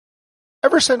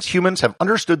Ever since humans have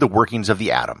understood the workings of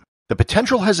the atom, the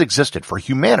potential has existed for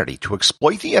humanity to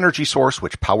exploit the energy source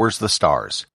which powers the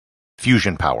stars: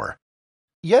 fusion power.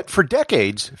 Yet for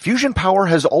decades, fusion power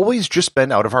has always just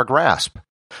been out of our grasp.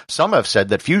 Some have said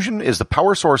that fusion is the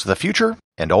power source of the future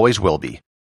and always will be.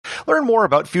 Learn more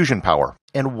about fusion power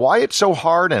and why it's so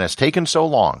hard and has taken so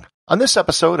long on this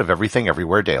episode of Everything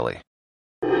Everywhere Daily.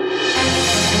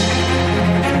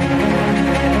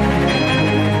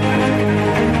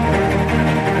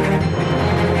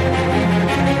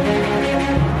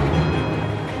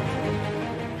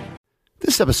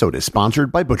 This episode is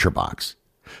sponsored by ButcherBox.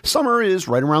 Summer is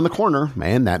right around the corner,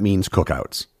 and that means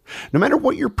cookouts. No matter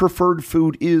what your preferred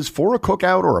food is for a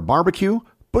cookout or a barbecue,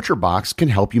 ButcherBox can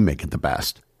help you make it the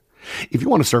best. If you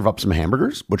want to serve up some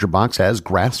hamburgers, ButcherBox has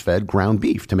grass-fed ground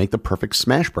beef to make the perfect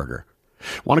smash burger.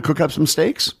 Want to cook up some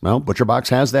steaks? Well, ButcherBox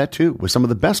has that too, with some of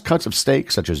the best cuts of steak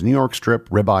such as New York strip,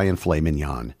 ribeye, and filet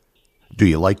mignon. Do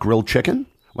you like grilled chicken?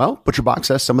 Well, ButcherBox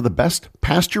has some of the best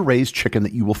pasture-raised chicken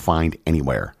that you will find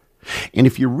anywhere. And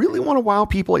if you really want to wow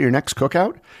people at your next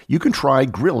cookout, you can try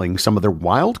grilling some of their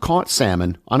wild-caught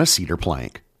salmon on a cedar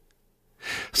plank.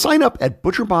 Sign up at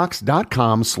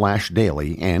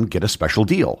butcherbox.com/daily and get a special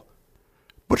deal.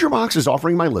 ButcherBox is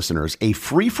offering my listeners a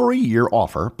free-for-a-year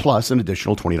offer plus an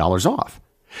additional $20 off.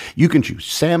 You can choose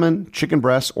salmon, chicken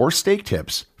breasts, or steak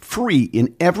tips free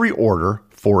in every order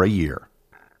for a year.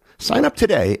 Sign up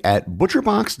today at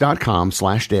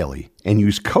butcherbox.com/daily and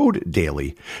use code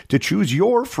DAILY to choose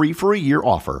your free-for-a-year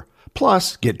offer,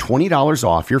 plus get $20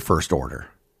 off your first order.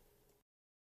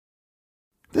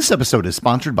 This episode is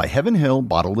sponsored by Heaven Hill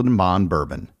Bottled and Bond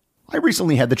Bourbon. I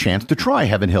recently had the chance to try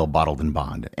Heaven Hill Bottled and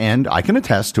Bond, and I can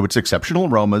attest to its exceptional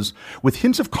aromas with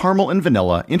hints of caramel and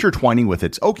vanilla intertwining with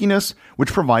its oakiness,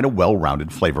 which provide a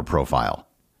well-rounded flavor profile.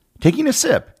 Taking a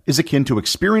sip is akin to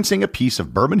experiencing a piece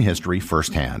of bourbon history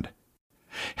firsthand.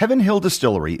 Heaven Hill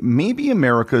Distillery may be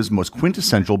America's most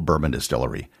quintessential bourbon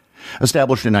distillery.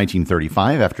 Established in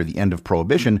 1935 after the end of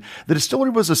Prohibition, the distillery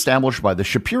was established by the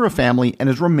Shapira family and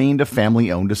has remained a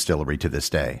family-owned distillery to this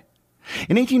day.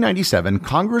 In 1897,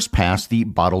 Congress passed the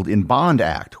Bottled in Bond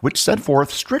Act, which set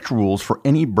forth strict rules for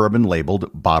any bourbon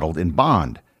labeled Bottled in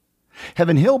Bond.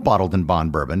 Heaven Hill Bottled in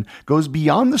Bond Bourbon goes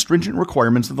beyond the stringent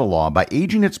requirements of the law by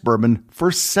aging its bourbon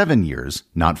for 7 years,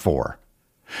 not 4.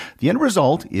 The end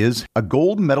result is a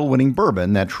gold medal-winning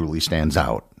bourbon that truly stands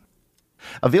out.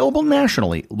 Available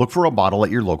nationally, look for a bottle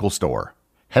at your local store.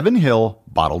 Heaven Hill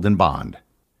Bottled in Bond.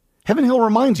 Heaven Hill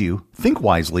reminds you, think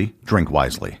wisely, drink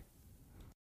wisely.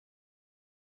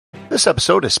 This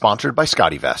episode is sponsored by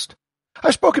SCOTTeVEST.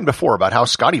 I've spoken before about how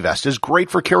SCOTTeVEST is great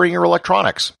for carrying your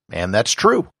electronics, and that's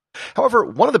true. However,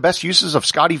 one of the best uses of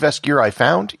SCOTTeVEST gear I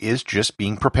found is just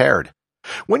being prepared.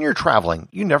 When you're traveling,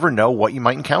 you never know what you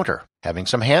might encounter. Having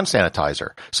some hand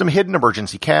sanitizer, some hidden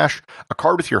emergency cash, a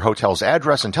card with your hotel's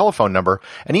address and telephone number,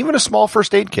 and even a small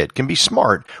first aid kit can be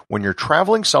smart when you're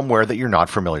traveling somewhere that you're not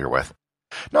familiar with.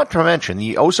 Not to mention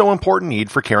the oh-so-important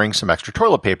need for carrying some extra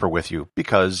toilet paper with you,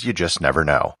 because you just never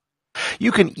know.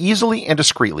 You can easily and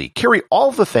discreetly carry all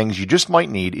of the things you just might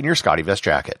need in your SCOTTeVEST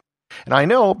jacket. And I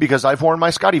know because I've worn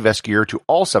my SCOTTeVEST gear to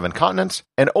all 7 continents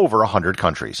and over 100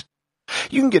 countries.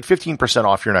 You can get 15%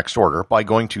 off your next order by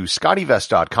going to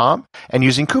SCOTTeVEST.com and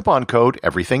using coupon code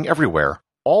EVERYTHINGEVERYWHERE,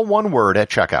 all one word at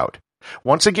checkout.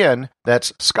 Once again,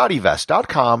 that's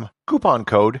SCOTTeVEST.com, coupon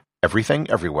code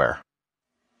EVERYTHINGEVERYWHERE.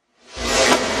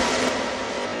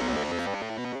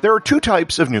 There are 2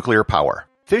 types of nuclear power: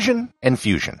 fission and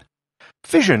fusion.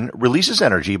 Fission releases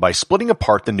energy by splitting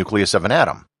apart the nucleus of an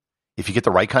atom. If you get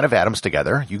the right kind of atoms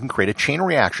together, you can create a chain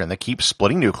reaction that keeps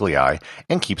splitting nuclei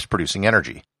and keeps producing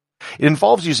energy. It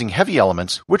involves using heavy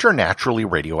elements which are naturally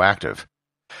radioactive.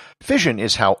 Fission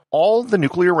is how all the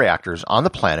nuclear reactors on the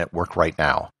planet work right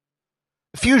now.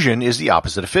 Fusion is the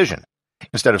opposite of fission.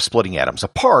 Instead of splitting atoms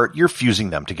apart, you're fusing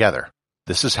them together.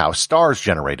 This is how stars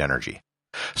generate energy.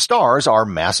 Stars are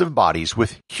massive bodies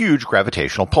with huge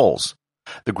gravitational pulls.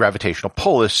 The gravitational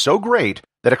pull is so great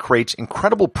that it creates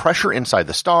incredible pressure inside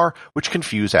the star, which can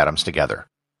fuse atoms together.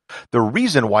 The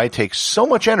reason why it takes so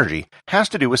much energy has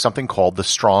to do with something called the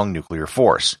strong nuclear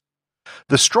force.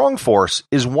 The strong force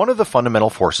is one of the fundamental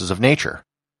forces of nature.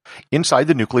 Inside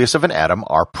the nucleus of an atom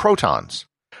are protons.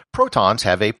 Protons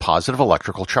have a positive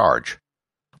electrical charge.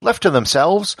 Left to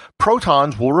themselves,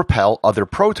 protons will repel other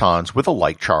protons with a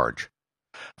like charge.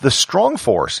 The strong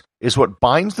force is what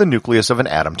binds the nucleus of an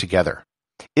atom together.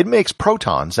 It makes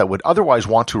protons that would otherwise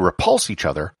want to repulse each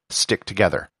other stick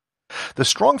together. The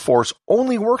strong force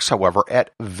only works, however, at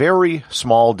very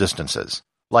small distances,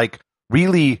 like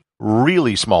really,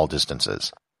 really small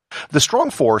distances. The strong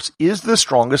force is the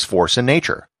strongest force in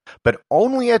nature, but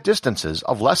only at distances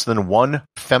of less than 1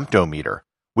 femtometer,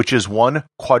 which is 1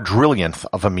 quadrillionth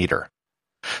of a meter.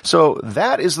 So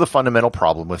that is the fundamental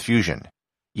problem with fusion.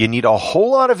 You need a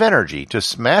whole lot of energy to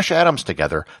smash atoms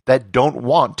together that don't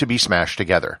want to be smashed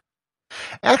together.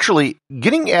 Actually,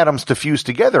 getting atoms to fuse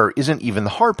together isn't even the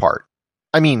hard part.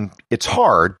 I mean, it's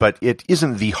hard, but it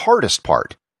isn't the hardest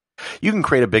part. You can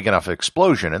create a big enough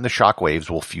explosion and the shock waves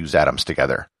will fuse atoms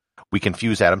together. We can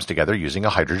fuse atoms together using a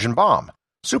hydrogen bomb.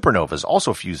 Supernovas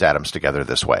also fuse atoms together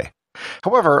this way.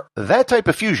 However, that type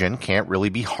of fusion can't really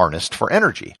be harnessed for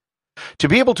energy. To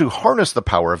be able to harness the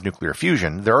power of nuclear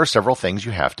fusion, there are several things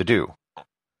you have to do.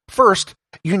 First,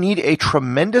 you need a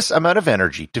tremendous amount of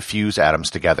energy to fuse atoms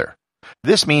together.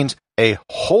 This means a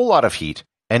whole lot of heat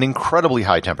and incredibly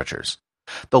high temperatures.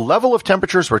 The level of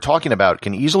temperatures we're talking about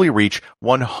can easily reach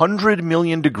 100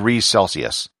 million degrees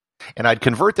Celsius. And I'd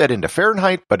convert that into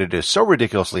Fahrenheit, but it is so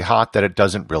ridiculously hot that it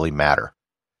doesn't really matter.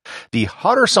 The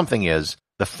hotter something is,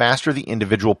 the faster the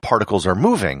individual particles are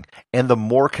moving, and the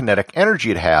more kinetic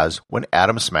energy it has when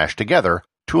atoms smash together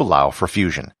to allow for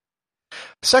fusion.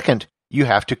 Second, you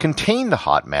have to contain the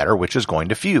hot matter which is going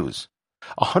to fuse.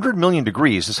 100 million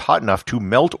degrees is hot enough to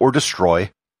melt or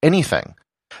destroy anything.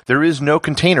 There is no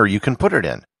container you can put it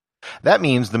in. That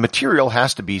means the material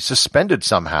has to be suspended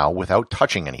somehow without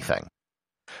touching anything.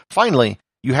 Finally,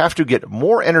 you have to get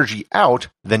more energy out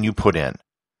than you put in.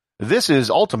 This is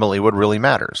ultimately what really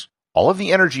matters. All of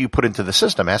the energy you put into the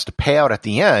system has to pay out at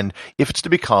the end if it's to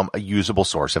become a usable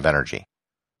source of energy.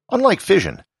 Unlike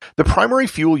fission, the primary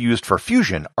fuel used for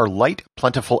fusion are light,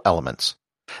 plentiful elements.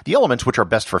 The elements which are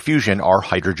best for fusion are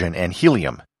hydrogen and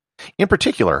helium. In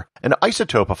particular, an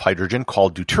isotope of hydrogen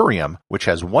called deuterium, which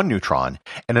has 1 neutron,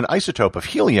 and an isotope of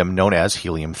helium known as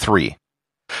helium-3.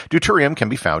 Deuterium can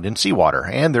be found in seawater,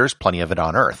 and there's plenty of it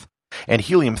on Earth. And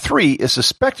helium-3 is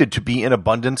suspected to be in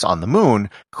abundance on the Moon,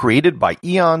 created by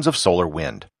eons of solar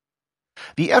wind.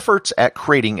 The efforts at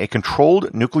creating a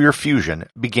controlled nuclear fusion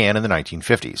began in the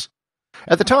 1950s.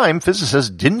 At the time,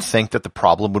 physicists didn't think that the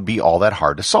problem would be all that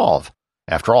hard to solve.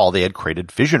 After all, they had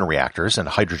created fission reactors and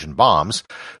hydrogen bombs.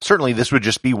 Certainly this would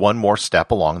just be one more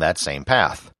step along that same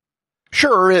path.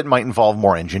 Sure, it might involve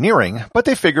more engineering, but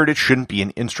they figured it shouldn't be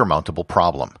an insurmountable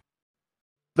problem.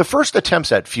 The first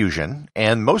attempts at fusion,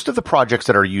 and most of the projects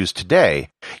that are used today,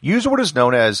 use what is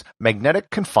known as magnetic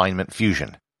confinement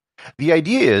fusion. The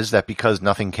idea is that because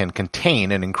nothing can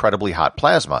contain an incredibly hot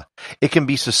plasma, it can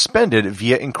be suspended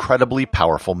via incredibly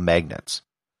powerful magnets.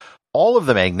 All of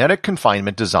the magnetic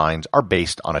confinement designs are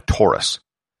based on a torus.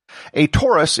 A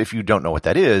torus, if you don't know what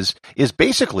that is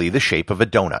basically the shape of a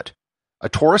donut. A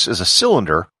torus is a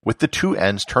cylinder with the 2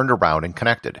 ends turned around and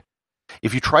connected.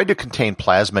 If you tried to contain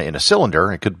plasma in a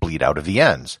cylinder, it could bleed out of the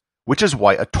ends, which is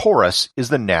why a torus is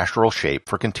the natural shape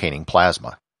for containing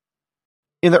plasma.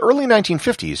 In the early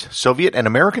 1950s, Soviet and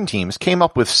American teams came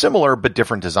up with similar but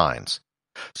different designs.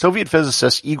 Soviet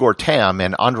physicists Igor Tamm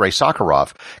and Andrei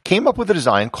Sakharov came up with a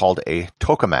design called a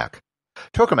tokamak.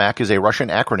 Tokamak is a Russian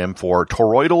acronym for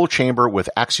Toroidal Chamber with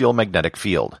Axial Magnetic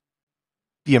Field.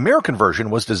 The American version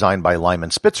was designed by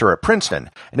Lyman Spitzer at Princeton,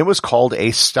 and it was called a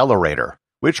stellarator,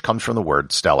 which comes from the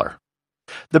word stellar.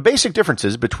 The basic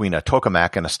differences between a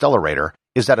tokamak and a stellarator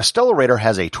is that a stellarator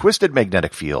has a twisted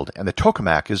magnetic field and the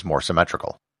tokamak is more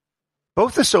symmetrical.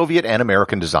 Both the Soviet and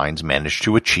American designs managed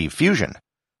to achieve fusion.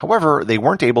 However, they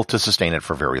weren't able to sustain it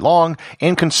for very long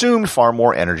and consumed far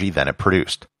more energy than it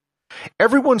produced.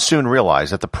 Everyone soon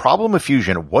realized that the problem of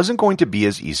fusion wasn't going to be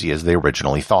as easy as they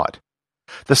originally thought.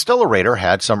 The stellarator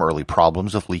had some early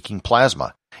problems with leaking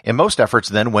plasma, and most efforts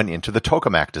then went into the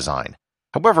tokamak design.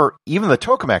 However, even the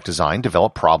tokamak design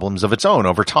developed problems of its own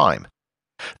over time.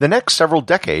 The next several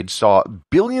decades saw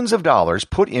billions of dollars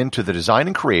put into the design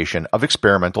and creation of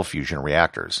experimental fusion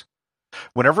reactors.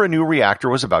 Whenever a new reactor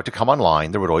was about to come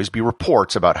online, there would always be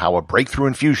reports about how a breakthrough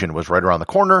in fusion was right around the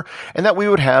corner and that we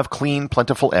would have clean,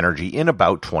 plentiful energy in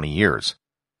about 20 years.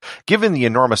 Given the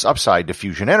enormous upside to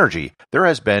fusion energy, there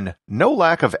has been no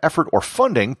lack of effort or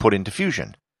funding put into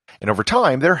fusion. And over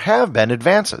time, there have been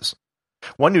advances.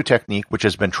 One new technique which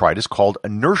has been tried is called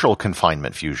inertial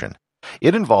confinement fusion.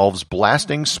 It involves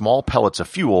blasting small pellets of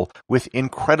fuel with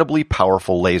incredibly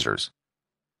powerful lasers.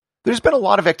 There's been a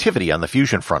lot of activity on the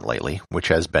fusion front lately, which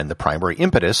has been the primary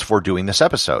impetus for doing this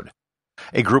episode.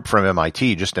 A group from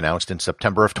MIT just announced in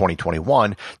September of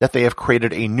 2021 that they have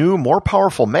created a new, more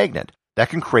powerful magnet that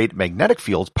can create magnetic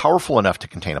fields powerful enough to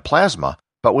contain a plasma,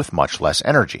 but with much less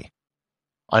energy.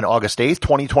 On August 8,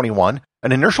 2021,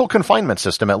 an inertial confinement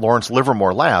system at Lawrence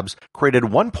Livermore Labs created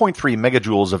 1.3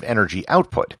 megajoules of energy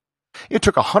output. It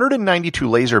took 192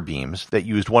 laser beams that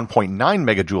used 1.9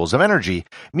 megajoules of energy,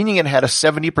 meaning it had a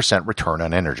 70% return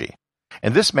on energy.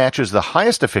 And this matches the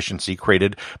highest efficiency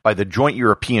created by the Joint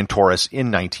European Torus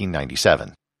in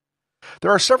 1997.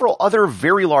 There are several other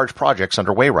very large projects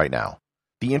underway right now.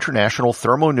 The International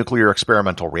Thermonuclear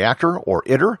Experimental Reactor, or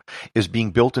ITER, is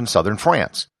being built in southern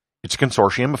France. It's a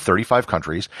consortium of 35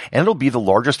 countries, and it'll be the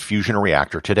largest fusion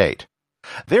reactor to date.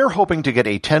 They're hoping to get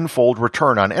a 10-fold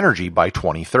return on energy by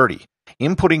 2030,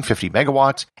 inputting 50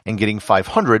 megawatts and getting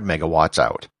 500 megawatts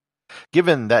out.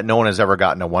 Given that no one has ever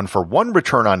gotten a 1-for-1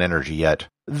 return on energy yet,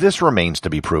 this remains to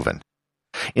be proven.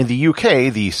 In the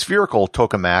UK, the spherical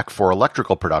tokamak for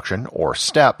electrical production, or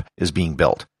STEP, is being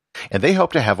built, and they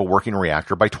hope to have a working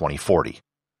reactor by 2040.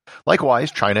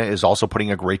 Likewise, China is also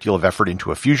putting a great deal of effort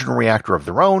into a fusion reactor of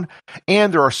their own,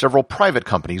 and there are several private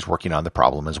companies working on the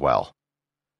problem as well.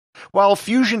 While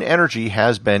fusion energy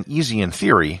has been easy in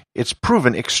theory, it's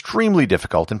proven extremely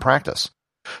difficult in practice.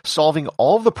 Solving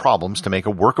all of the problems to make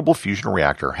a workable fusion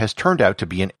reactor has turned out to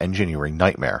be an engineering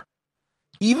nightmare.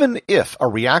 Even if a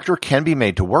reactor can be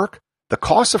made to work, the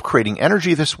cost of creating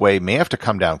energy this way may have to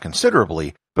come down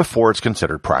considerably before it's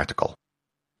considered practical.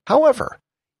 However,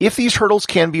 if these hurdles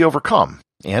can be overcome,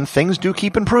 and things do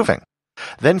keep improving,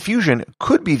 then fusion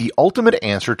could be the ultimate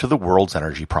answer to the world's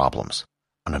energy problems.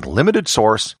 An unlimited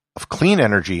source of clean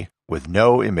energy with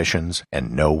no emissions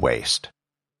and no waste.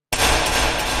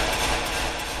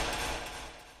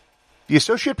 The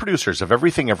associate producers of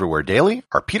Everything Everywhere Daily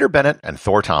are Peter Bennett and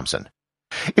Thor Thompson.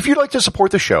 If you'd like to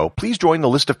support the show, please join the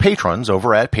list of patrons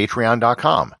over at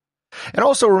patreon.com. And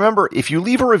also remember, if you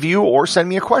leave a review or send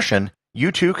me a question,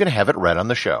 you too can have it read on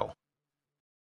the show.